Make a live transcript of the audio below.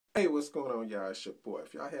Hey, what's going on, y'all? It's your boy.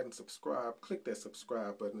 If y'all hadn't subscribed, click that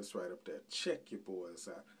subscribe button. It's right up there. Check your boys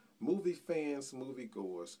out. Movie fans, movie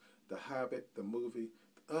goers, The Hobbit, the movie,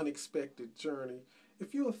 The Unexpected Journey.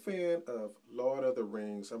 If you're a fan of Lord of the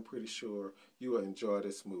Rings, I'm pretty sure you will enjoy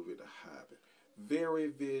this movie, The Hobbit. Very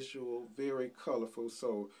visual, very colorful.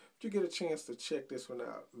 So if you get a chance to check this one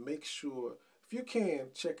out, make sure, if you can,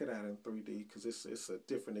 check it out in 3D because it's a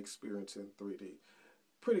different experience in 3D.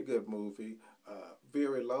 Pretty good movie.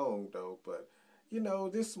 Very long though, but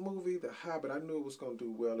this movie, The Hobbit, I knew it was gonna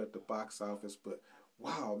do well at the box office, but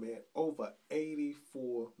wow, man, over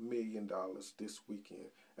 $84 million this weekend.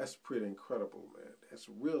 That's pretty incredible, man. That's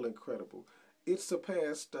real incredible. It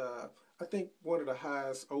surpassed, I think, one of the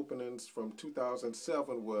highest openings from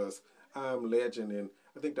 2007 was I'm Legend, and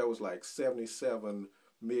I think that was like $77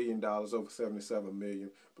 million, over 77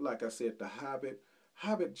 million. But like I said, The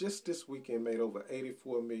Hobbit just this weekend made over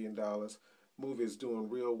 $84 million. Movie is doing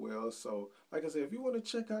real well. So, like I said, if you want to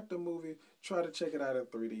check out the movie, try to check it out in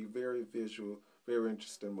 3D. Very visual, very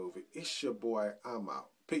interesting movie. It's your boy. I'm out.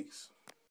 Peace.